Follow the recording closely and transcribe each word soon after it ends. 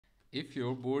If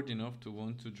you're bored enough to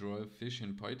want to draw a fish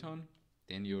in Python,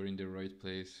 then you're in the right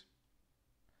place.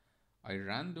 I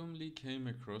randomly came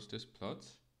across this plot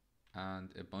and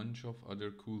a bunch of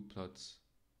other cool plots.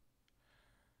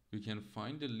 You can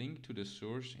find the link to the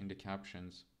source in the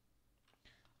captions.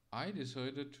 I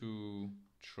decided to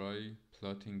try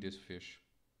plotting this fish.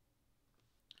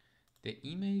 The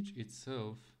image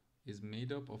itself is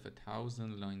made up of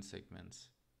 1,000 line segments.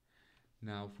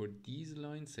 Now for these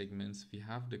line segments we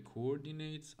have the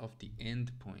coordinates of the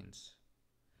endpoints.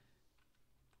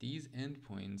 These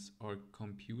endpoints are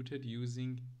computed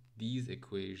using these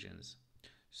equations.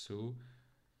 So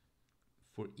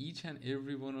for each and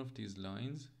every one of these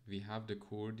lines we have the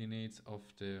coordinates of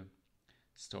the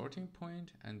starting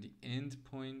point and the end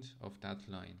point of that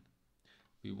line.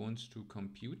 We want to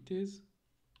compute this,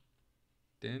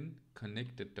 then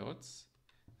connect the dots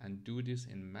and do this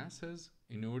in masses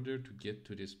in order to get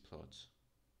to this plot.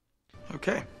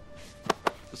 Okay,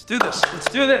 let's do this.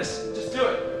 Let's do this. Just do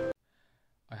it.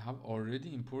 I have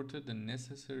already imported the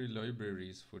necessary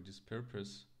libraries for this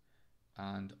purpose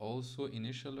and also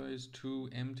initialized 2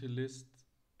 empty lists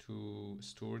to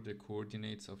store the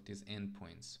coordinates of these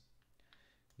endpoints.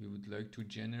 We would like to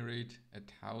generate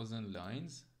 1,000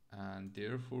 lines and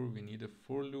therefore we need a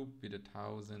for loop with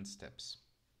 1,000 steps.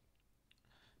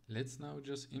 Let's now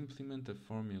just implement the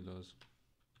formulas.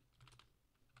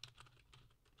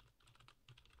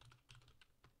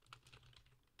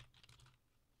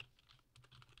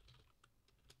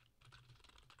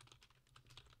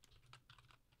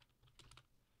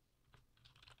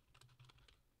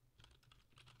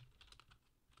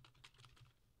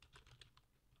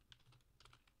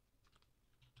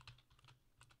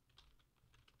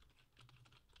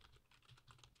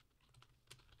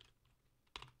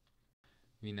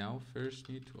 We now first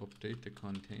need to update the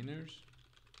containers.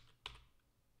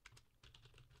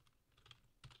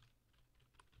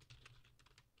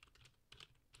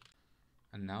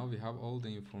 And now we have all the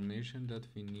information that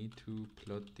we need to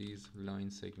plot these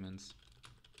line segments.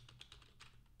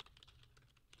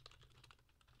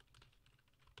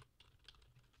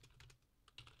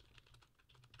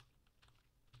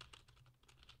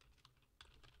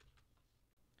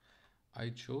 I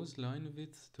chose line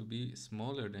width to be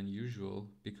smaller than usual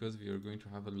because we are going to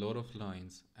have a lot of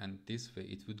lines and this way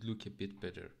it would look a bit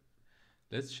better.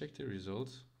 Let's check the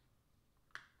results.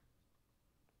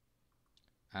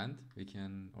 And we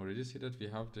can already see that we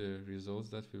have the results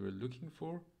that we were looking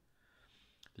for.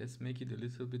 Let's make it a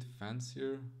little bit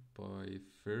fancier by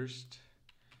first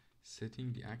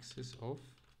setting the axis off.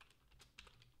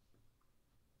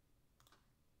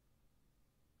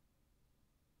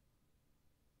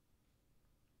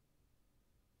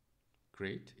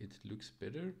 Great, it looks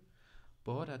better,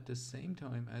 but at the same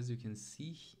time, as you can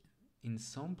see in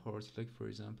some parts, like for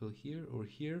example here or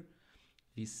here,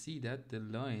 we see that the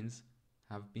lines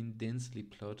have been densely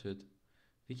plotted.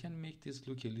 We can make this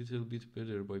look a little bit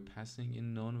better by passing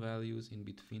in non-values in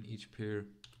between each pair.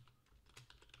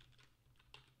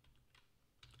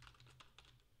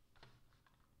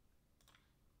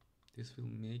 This will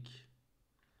make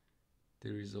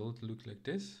the result look like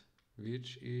this,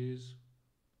 which is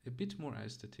a bit more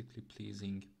aesthetically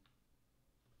pleasing.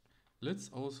 Let's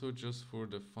also, just for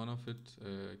the fun of it,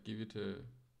 give it a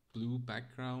blue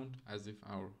background as if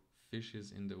our fish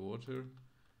is in the water.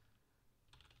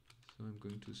 So I'm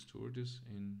going to store this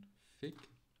in Fig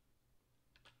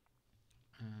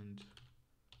and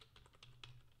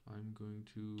I'm going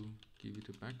to give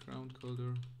it a background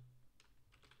color.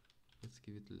 Let's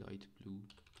give it light blue.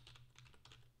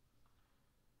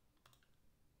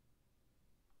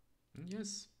 And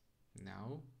yes,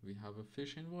 now we have a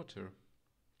fish in water.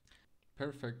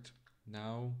 Perfect.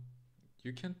 Now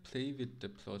you can play with the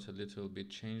plot a little bit,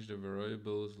 change the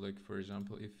variables, like for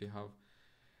example if we have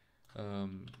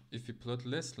if we plot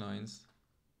less lines,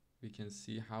 we can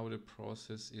see how the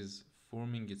process is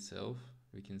forming itself.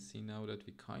 We can see now that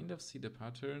we kind of see the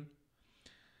pattern,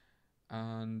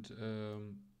 and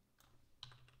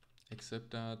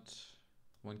except that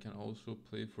one can also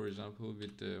play, for example,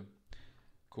 with the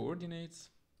coordinates,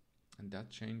 and that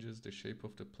changes the shape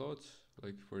of the plot.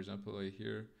 Like for example, I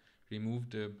here remove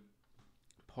the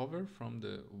power from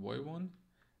the y1,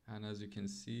 and as you can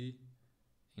see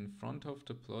in front of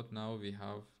the plot now we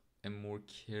have a more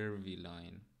curvy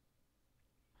line.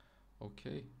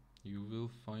 Okay, you will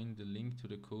find the link to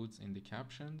the codes in the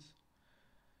captions,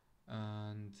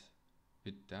 and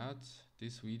with that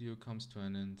this video comes to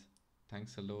an end.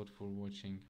 Thanks a lot for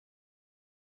watching.